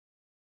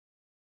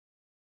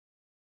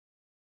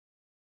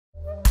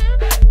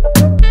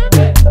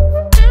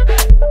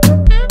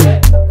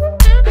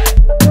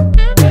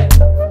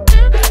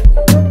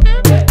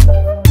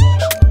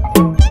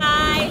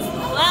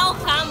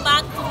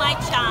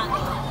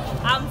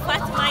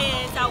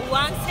Yes,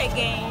 once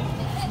again,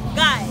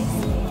 guys,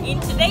 in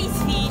today's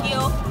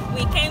video,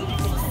 we came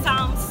to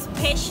some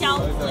special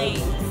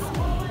place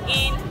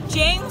in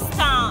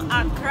Jamestown,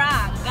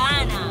 Accra,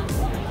 Ghana.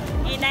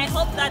 And I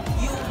hope that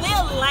you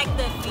will like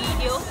the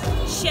video,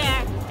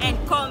 share and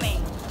comment.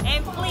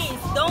 And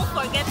please don't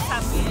forget to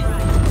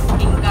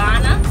subscribe. In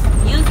Ghana,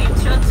 using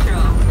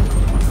Chotro.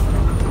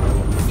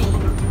 See,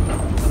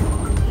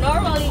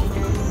 normally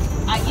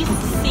I used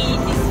to see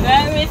this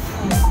very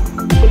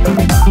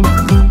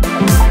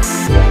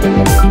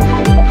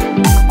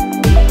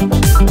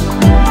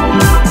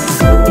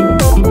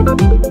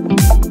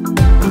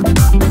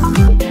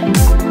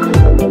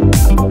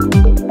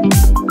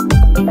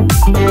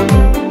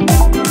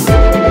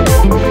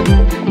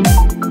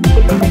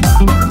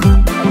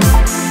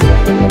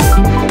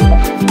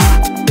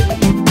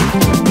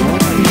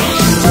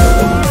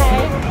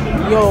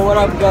Yo, what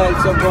up guys,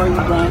 it's your boy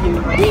Ibrahim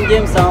in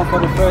Jamestown for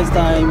the first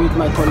time with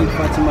my colleague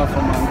Fatima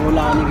from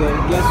Angola. Nigga,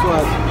 guess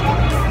what?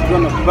 We're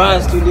gonna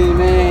blast today,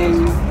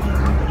 man.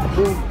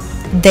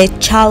 The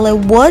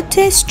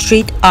Chalewote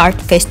Street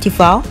Art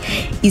Festival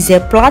is a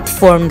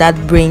platform that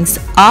brings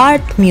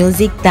art,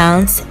 music,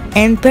 dance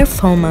and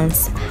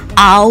performance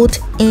out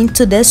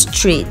into the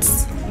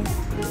streets.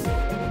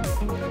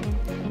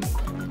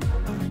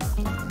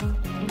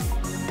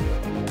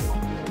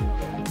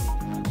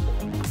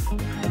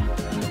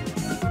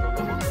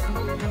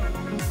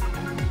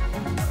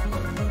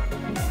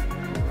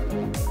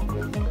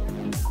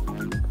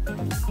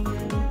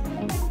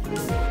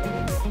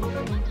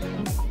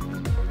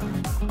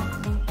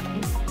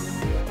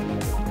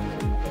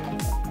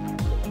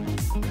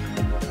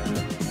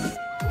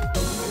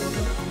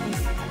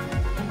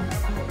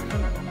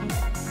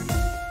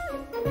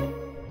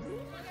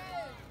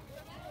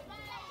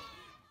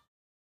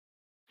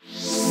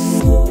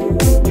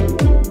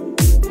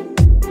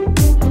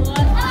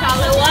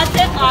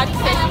 Art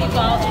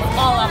Festival is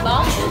all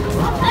about?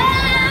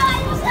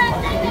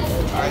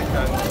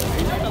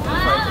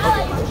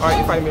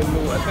 If I may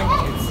know, I think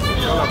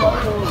it's all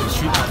about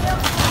street art.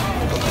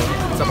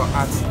 It's about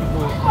art.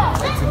 People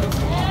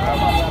exhibiting their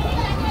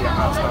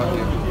art out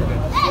there.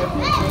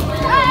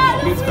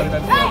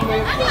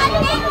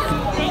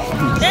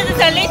 This is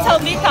a little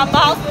bit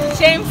about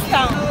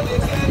Jamestown.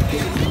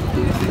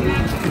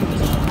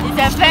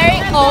 It's a very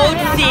old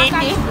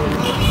city.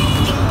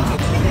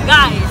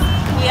 Guys,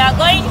 we are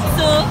going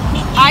to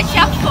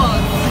Asha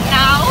Falls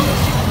now,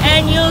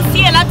 and you'll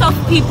see a lot of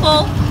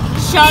people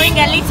showing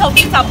a little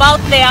bit about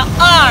their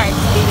art,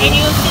 and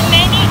you'll see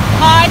many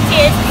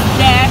artists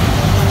there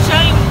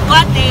showing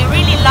what they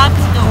really love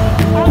to do.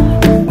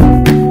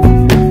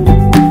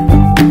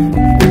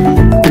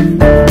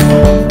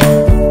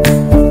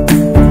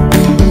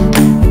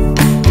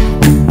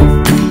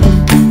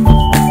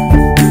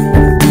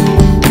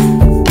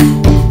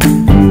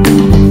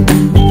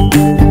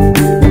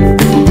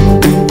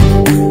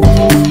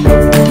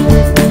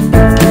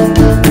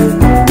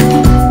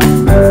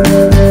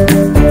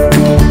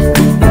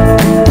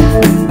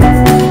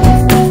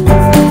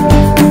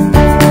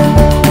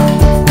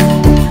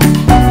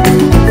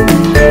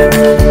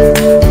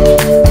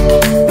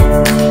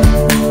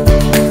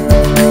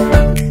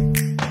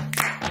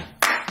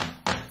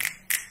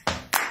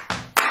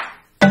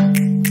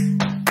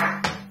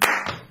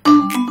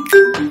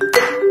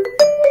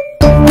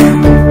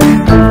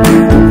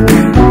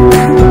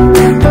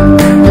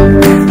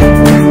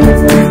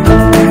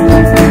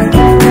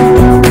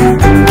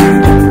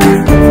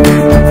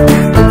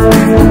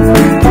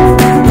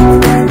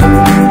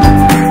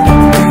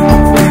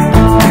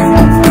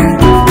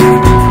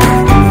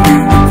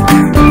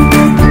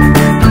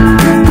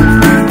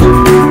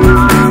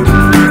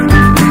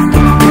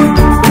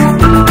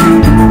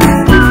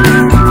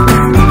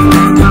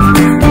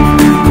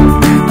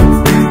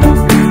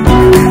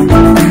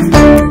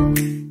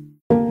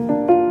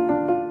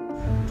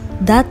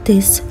 That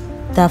is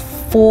the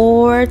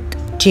Fort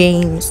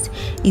James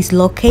is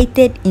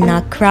located in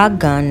Accra,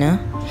 Ghana,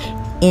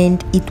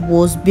 and it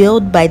was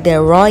built by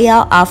the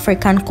Royal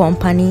African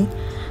Company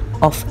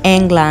of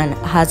England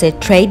as a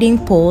trading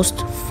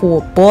post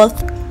for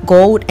both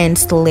gold and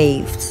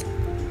slaves.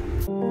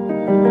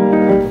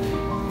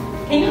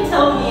 Can you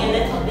tell me a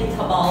little bit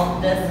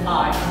about this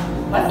art?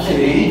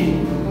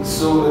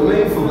 So the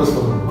main focus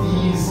of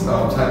these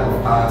type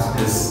of arts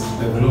is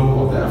the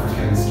glow of the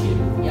African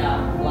skin.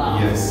 Yeah, wow.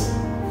 Yes.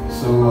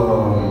 So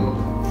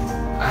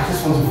I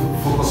just want to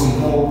focus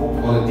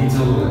more on the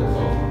details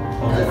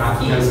of the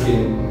African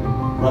skin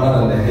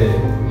rather than the hair.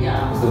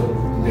 Yeah. So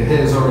the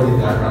hair is already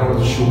dark. I don't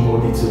want to show more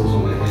details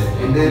on the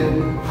hair. And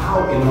then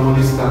how it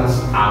normally stands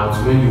out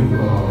when you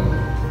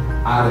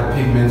add a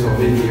pigment or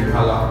maybe a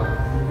color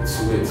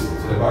to it,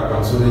 to the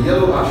background. So the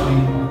yellow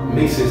actually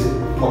makes it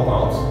pop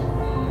out.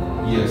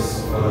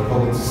 Yes, for the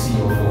public to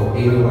see or for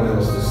anyone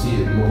else to see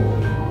it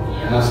more.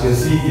 And as you can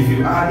see, if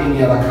you add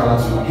any other color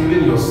to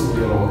even your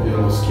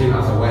skin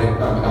as a white,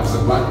 as a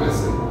black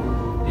person,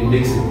 it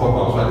makes it pop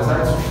out. So I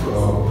decided to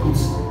put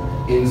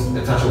in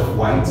a touch of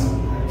white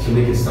to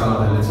make it stand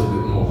out a little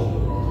bit more.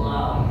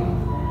 Wow,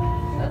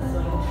 that's so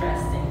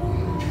interesting.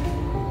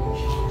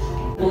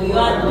 You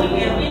are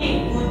doing a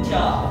really good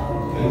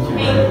job. Thank you.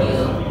 Thank you.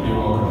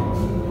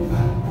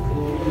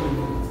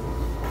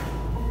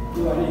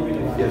 You're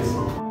welcome. Yes.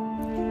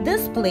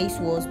 This place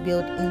was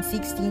built in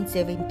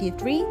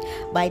 1673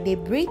 by the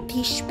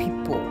British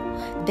people.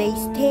 They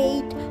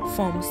stayed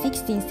from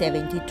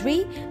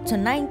 1673 to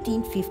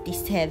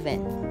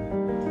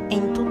 1957.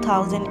 In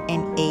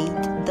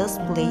 2008, this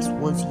place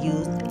was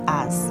used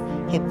as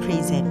a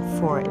prison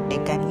for the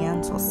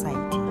Ghanaian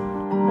society.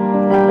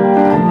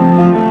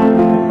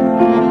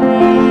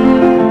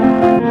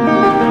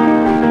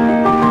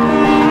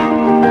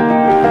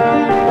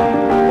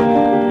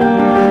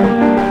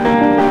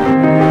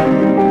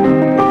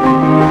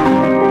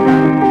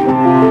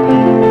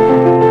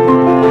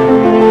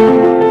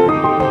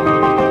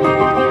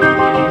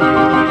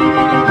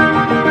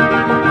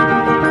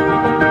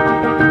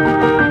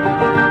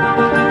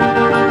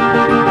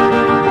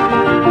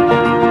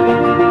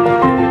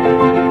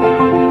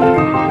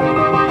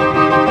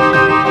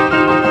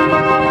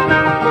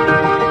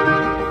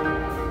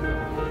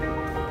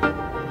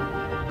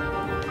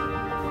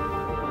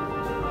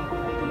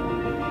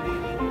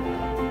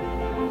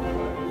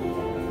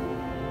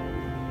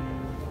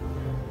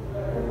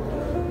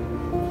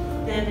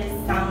 There is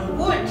some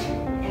wood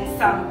and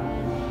some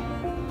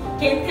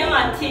kente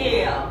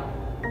material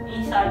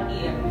inside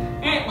here.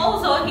 And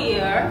also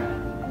here,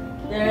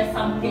 there is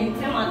some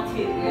kente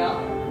material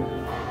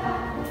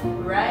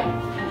right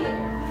here.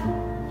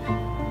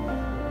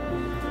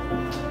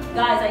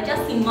 Guys, I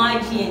just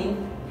imagine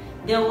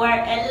there were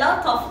a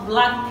lot of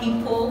black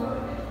people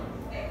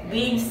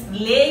being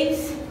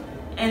slaves,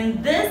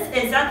 and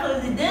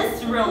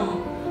this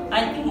room,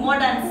 I think more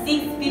than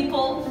 6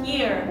 people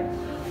here,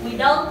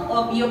 without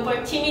the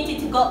opportunity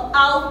to go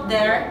out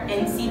there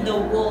and see the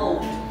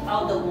world,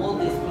 how the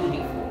world is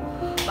beautiful.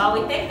 But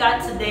we thank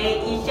God today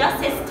is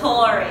just a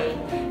story,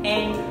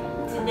 and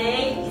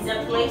today is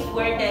a place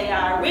where they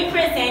are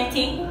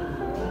representing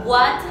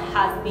what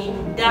has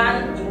been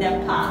done in the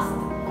past.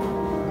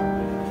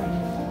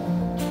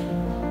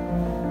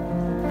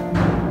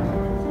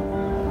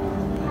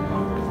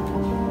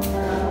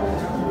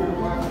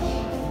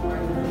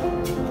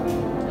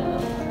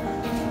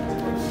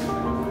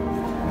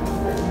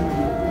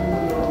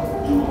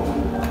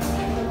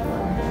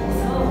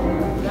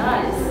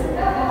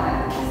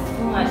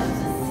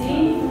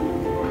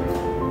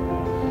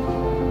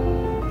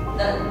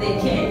 The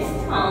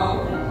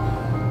Jamestown,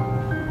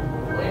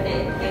 where the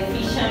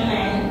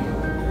fishermen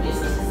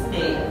used to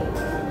stay.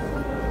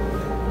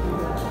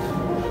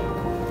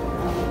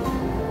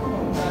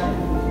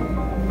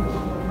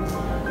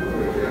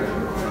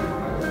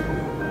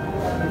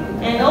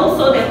 And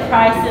also the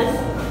prices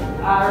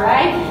are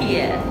right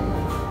here.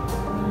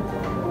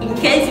 In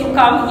case you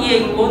come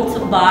here, you want to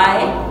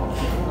buy,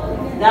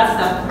 that's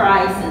the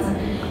prices.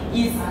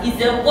 It's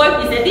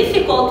a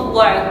difficult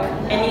work,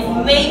 and it's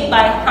made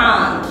by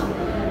hand.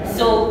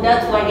 So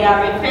that's why they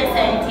are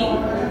representing,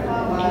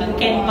 and you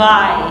can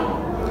buy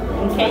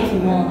in case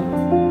you want.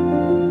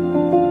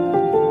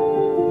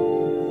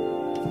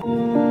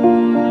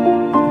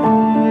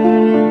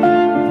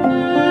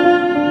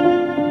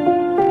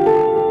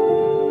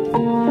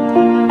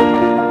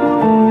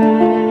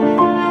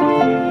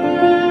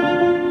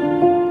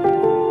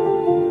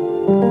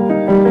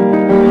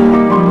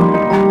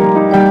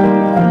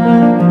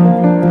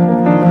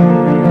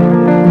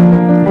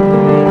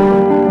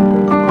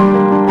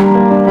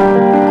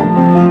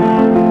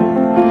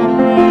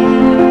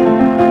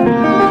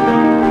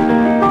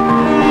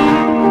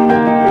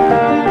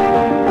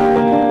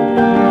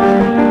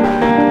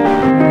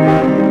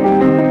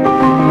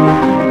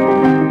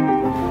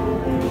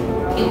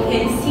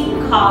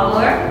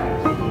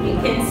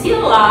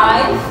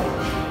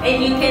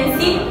 And you can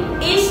see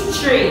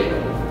history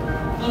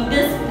in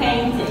these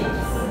paintings.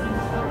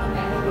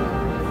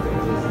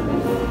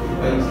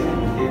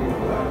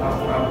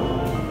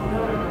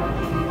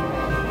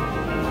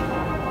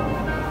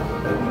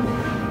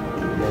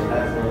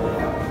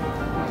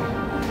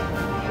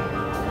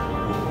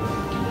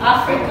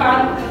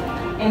 African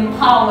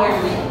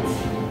empowerment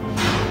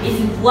is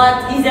what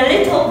is a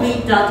little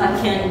bit that I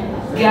can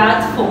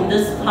get from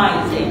this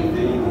painting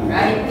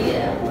right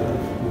here.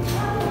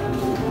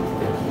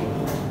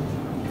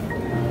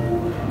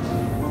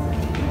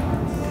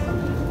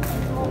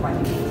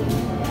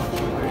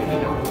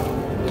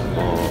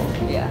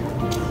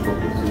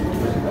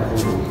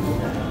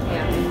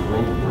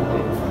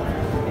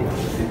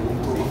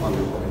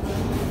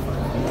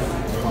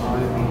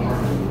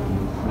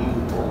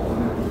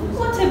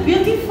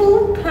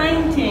 Beautiful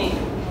painting.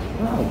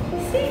 Wow.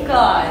 See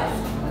guys,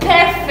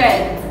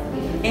 perfect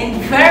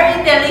and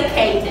very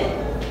delicate.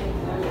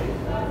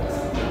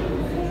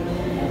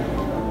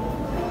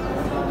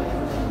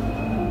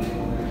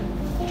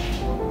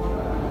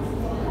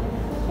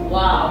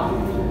 Wow.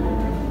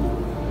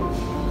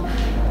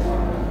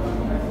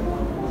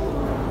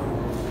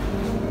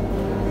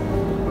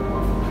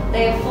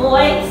 The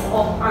voice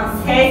of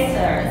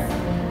ancestors,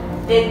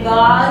 the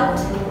God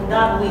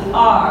that we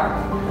are.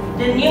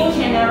 The new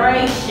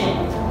generation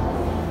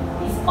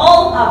is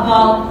all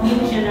about new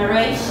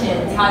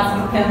generations. As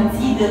you can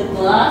see the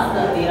glass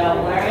that they are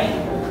wearing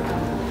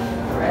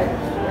right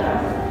here.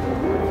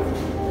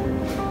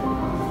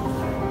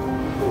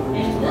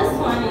 And this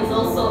one is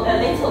also a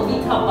little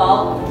bit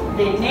about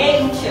the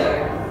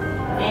nature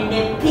and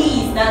the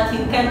peace that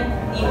you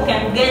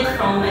can get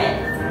from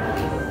it.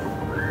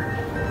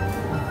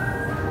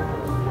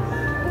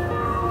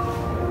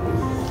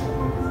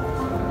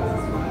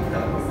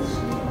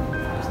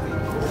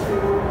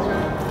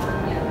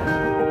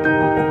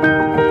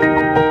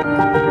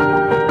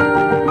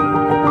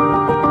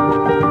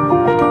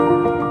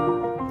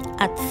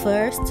 At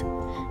first,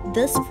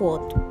 these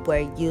forts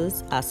were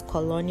used as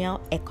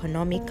colonial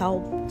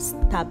economical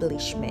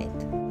establishment.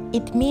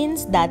 It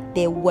means that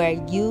they were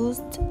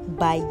used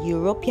by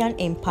European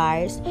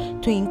empires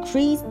to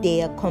increase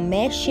their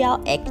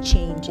commercial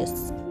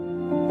exchanges.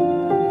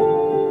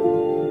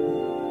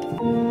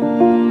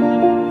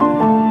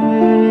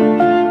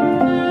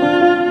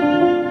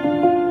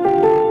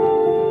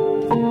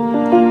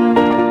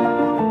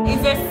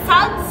 It's a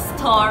sad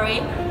story,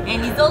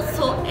 and it's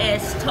also a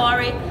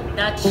story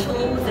that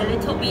shows a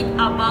little bit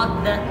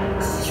about the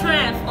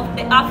strength of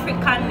the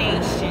African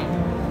nation.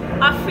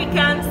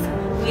 Africans,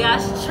 we are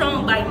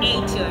strong by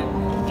nature,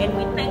 and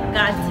we thank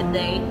God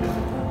today.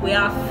 We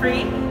are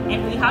free,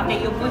 and we have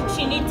the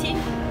opportunity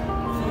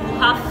to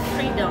have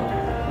freedom.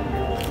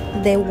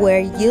 They were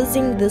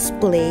using this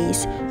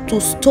place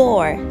to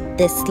store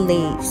the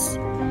slaves.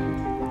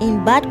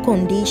 In bad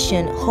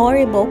condition,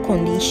 horrible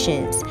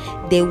conditions,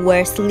 they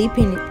were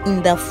sleeping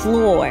in the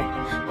floor.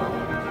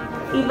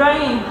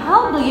 Ibrahim,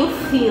 how do you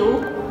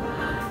feel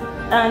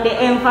the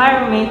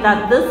environment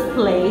at this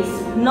place,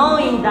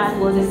 knowing that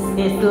was a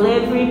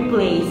slavery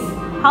place?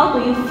 How do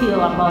you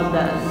feel about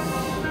that?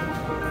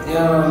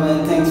 Yeah,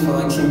 man, thanks for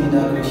asking me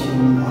that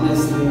question.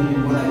 Honestly,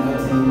 when I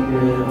got in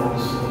here, I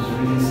was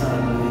really sad,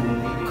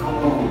 man. Come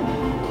on.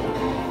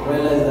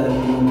 Realize that,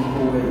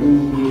 people were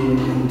in here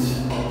and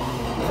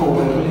people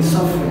were really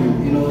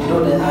suffering,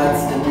 though the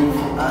arts, the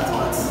beautiful art,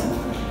 but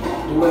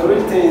there were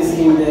real things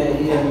in there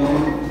here,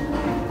 man.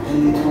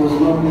 And it was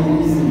not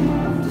really easy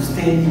to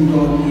stay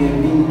indoor here,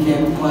 being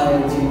kept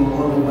quiet,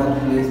 all over the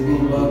place,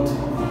 being locked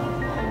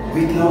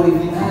with no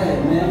even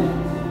air, man.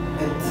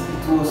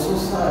 It was so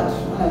sad.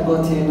 When I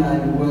got in,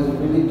 I was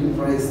really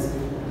depressed.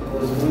 I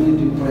was really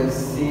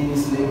depressed seeing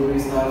slavery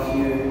stuff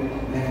here,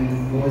 and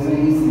it wasn't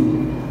easy.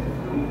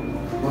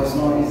 It was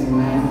not easy,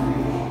 man.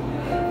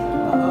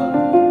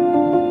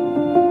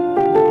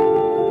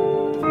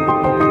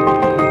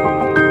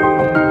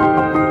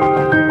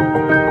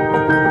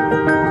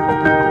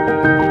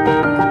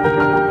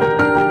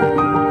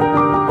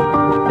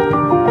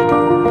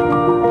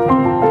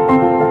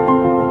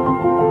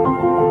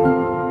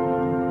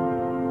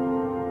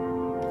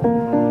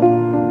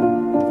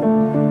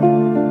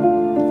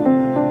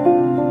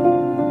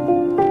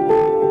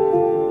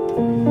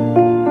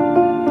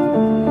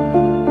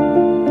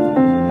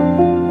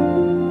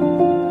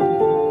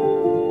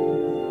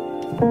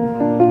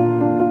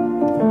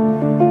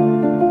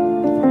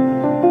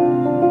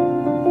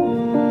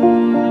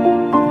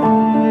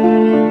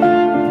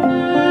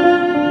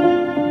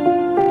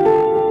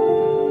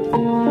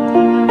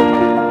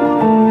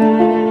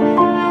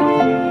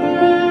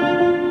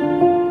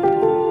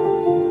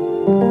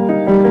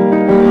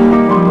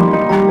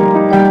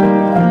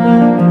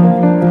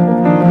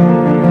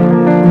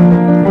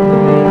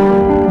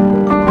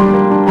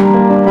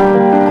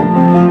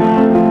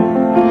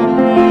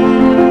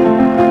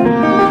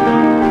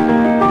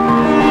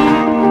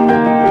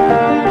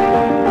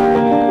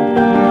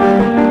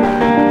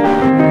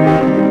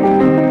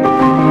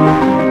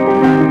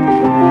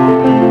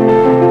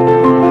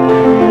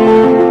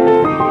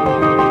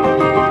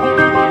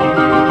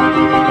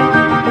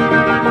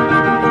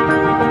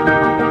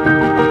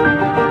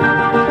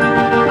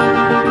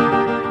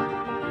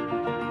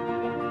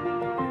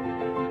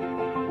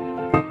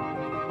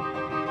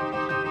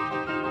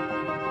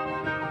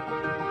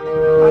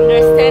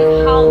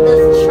 Understand how the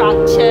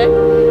structure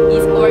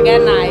is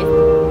organized,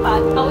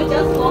 but I will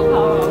just walk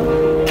around.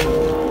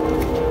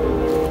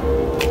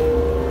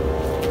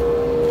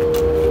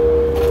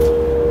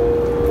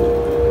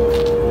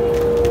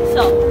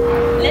 So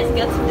let's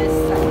get to this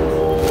side.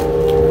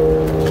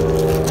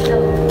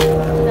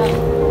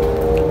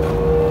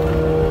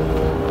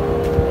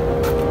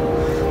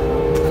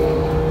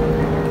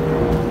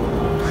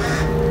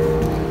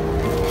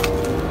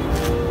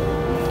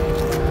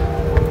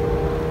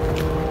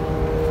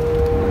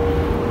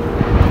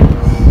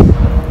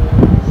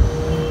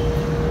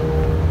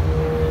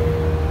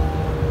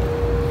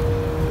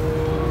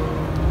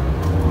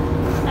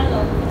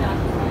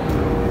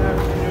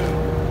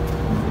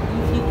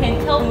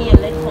 Tell me a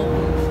little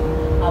bit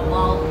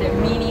about the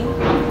meaning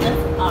of this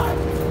art.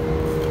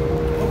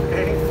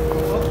 Okay,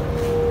 well,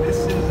 this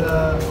is the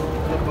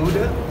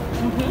Buddha.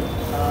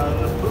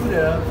 The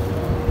Buddha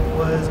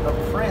was a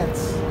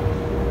prince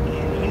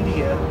in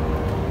India,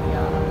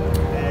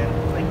 and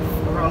like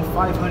around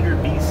 500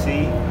 BC.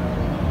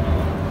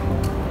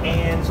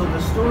 And so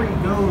the story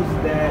goes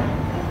that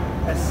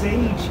a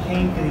sage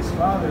came to his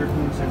father,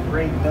 who's a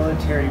great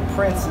military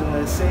prince, and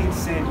the sage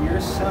said, your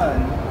son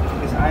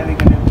is either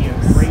going to be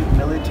a great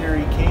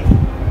military king,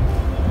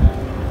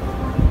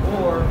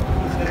 or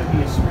he's going to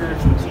be a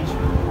spiritual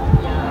teacher.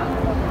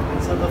 Yeah.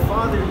 And so the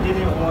father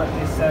didn't want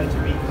his son to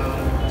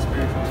become a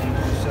spiritual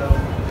teacher, so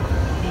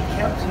he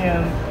kept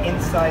him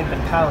inside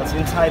the palace,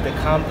 inside the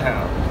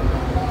compound,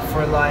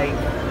 for like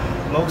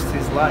most of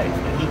his life,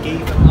 and he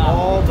gave him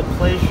all the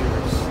pleasures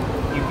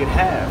you could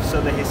have, so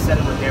that his son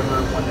would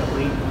never want to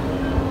leave,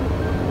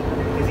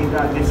 because he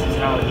thought this is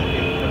how he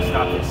could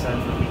stop his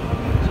son from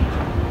becoming a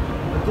teacher.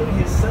 But then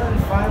his son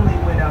finally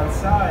went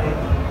outside,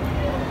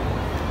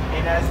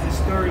 and as the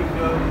story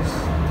goes,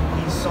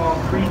 he saw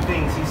three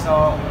things. He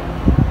saw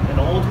an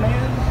old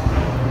man,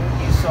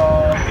 he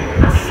saw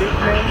a sick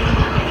man,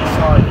 he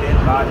saw a dead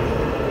body,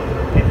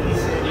 and he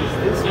said, is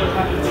this what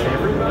happens to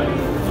everybody?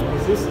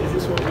 Is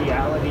this what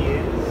reality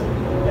is?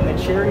 And the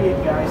chariot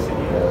guy said,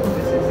 yeah,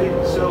 this is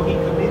it. So he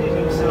committed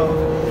himself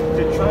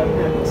to trying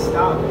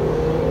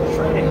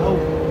to help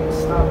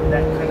stop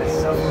that kind of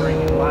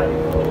suffering in life.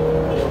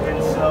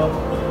 And so,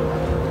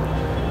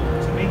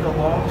 to make a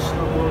long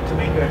story, to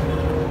make a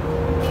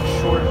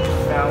short,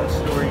 profound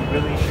story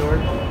really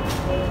short,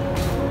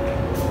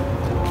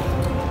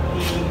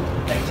 he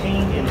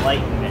attained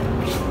enlightenment,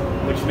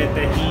 which meant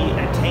that he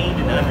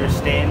attained an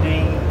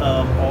understanding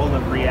of all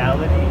of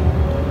reality.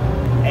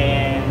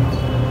 And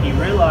he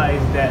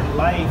realized that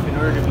life, in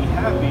order to be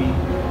happy,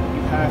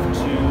 you have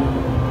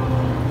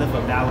to live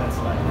a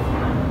balanced life.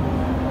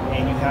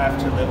 And you have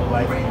to live a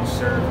life where you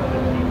serve other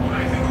people.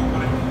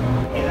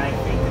 And I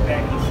think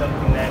that is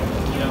something that,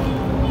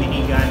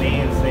 many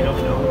Ghanaians, they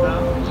don't know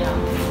about.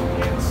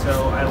 Yeah. And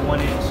so I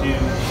wanted to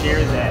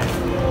share that.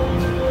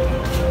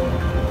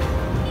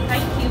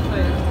 Thank you for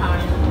your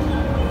time.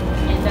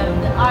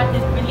 And the art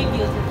is really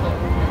beautiful.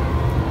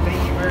 Thank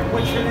you very much.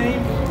 What's your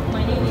name?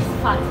 My name is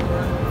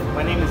Fatima.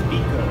 My name is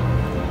Bika.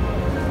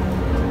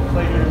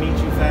 Pleasure to meet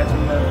you,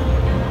 Fatima.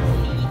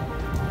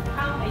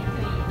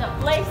 The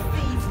place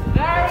is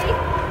very,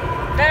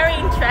 very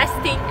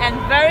interesting and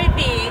very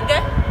big,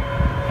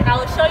 and I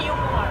will show you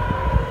more.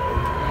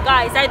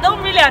 Guys, I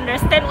don't really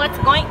understand what's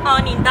going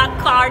on in that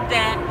car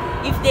there.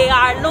 If they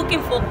are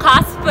looking for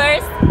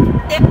Caspers,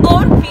 their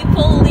own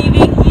people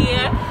living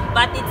here,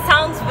 but it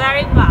sounds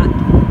very bad.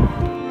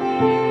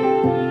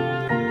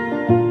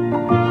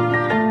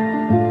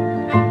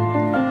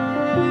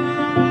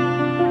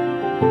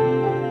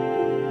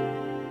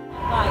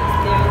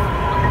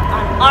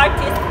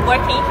 Artist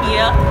working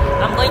here.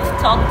 I'm going to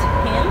talk to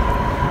him,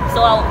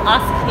 so I'll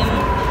ask him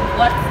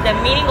what's the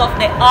meaning of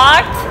the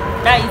art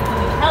that he's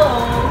doing.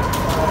 Hello,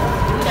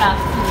 good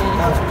afternoon.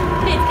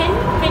 Please,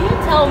 can you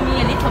tell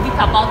me a little bit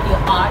about your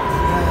art?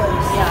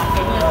 Yes. Yeah,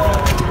 can you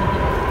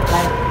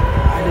like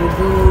I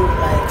do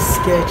like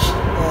sketch.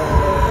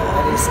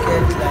 I do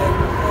sketch like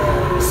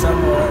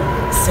someone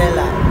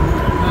seller.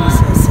 He's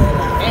a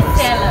seller. a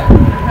seller?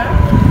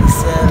 He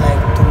sell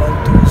like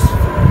tomatoes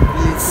for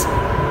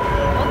blitzing.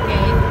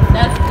 Okay,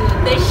 that's good.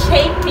 The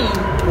shaping.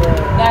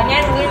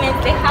 Ghanaian women,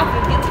 they have a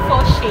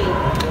beautiful shape.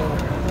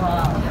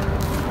 Wow.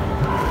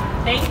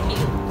 Thank you.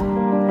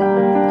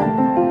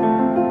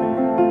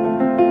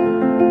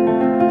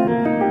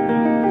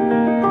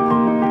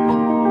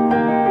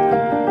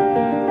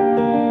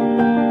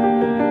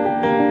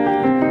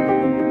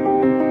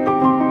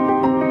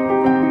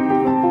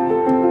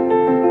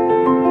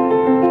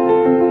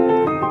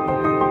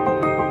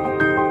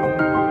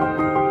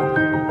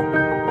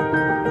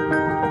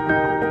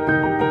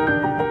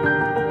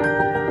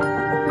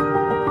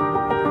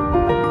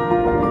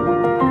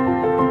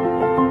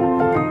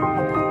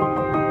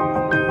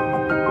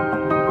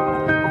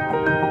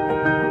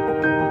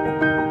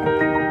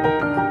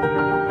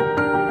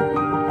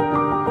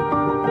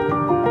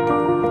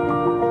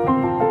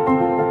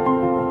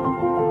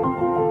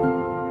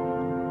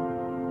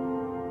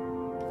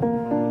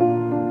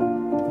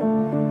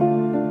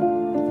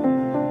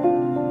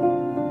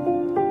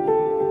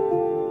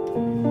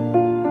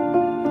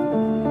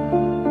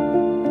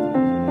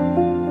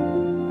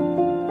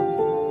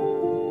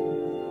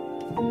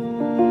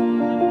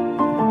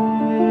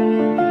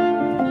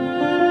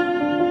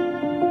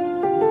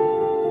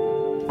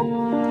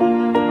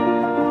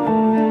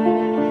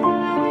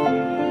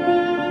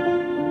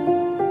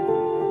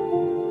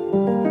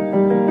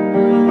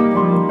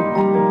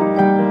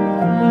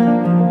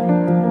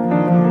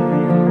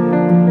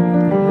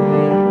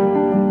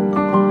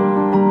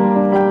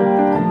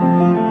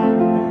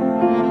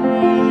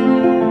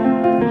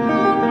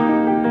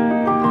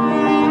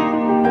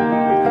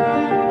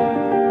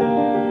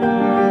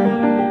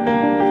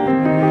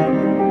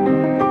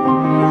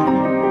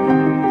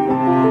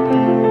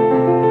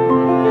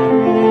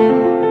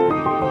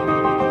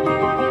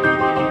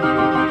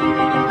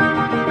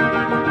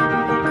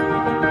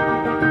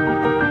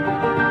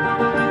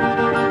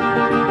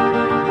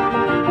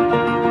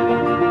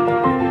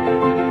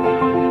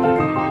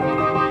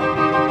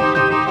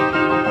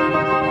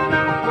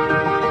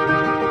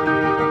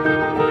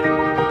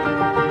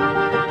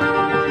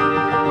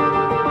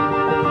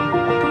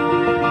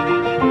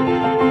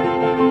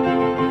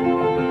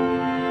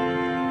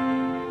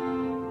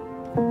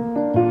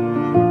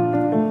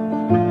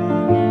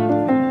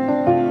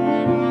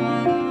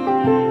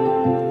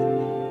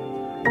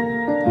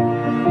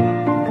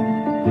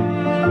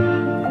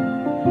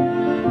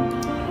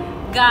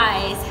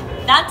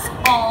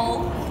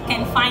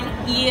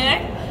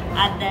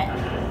 at the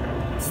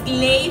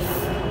slave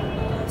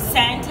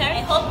center.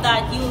 I hope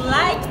that you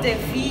liked the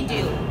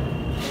video.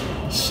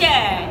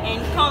 Share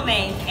and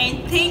comment,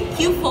 and thank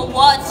you for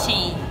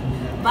watching.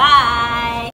 Bye.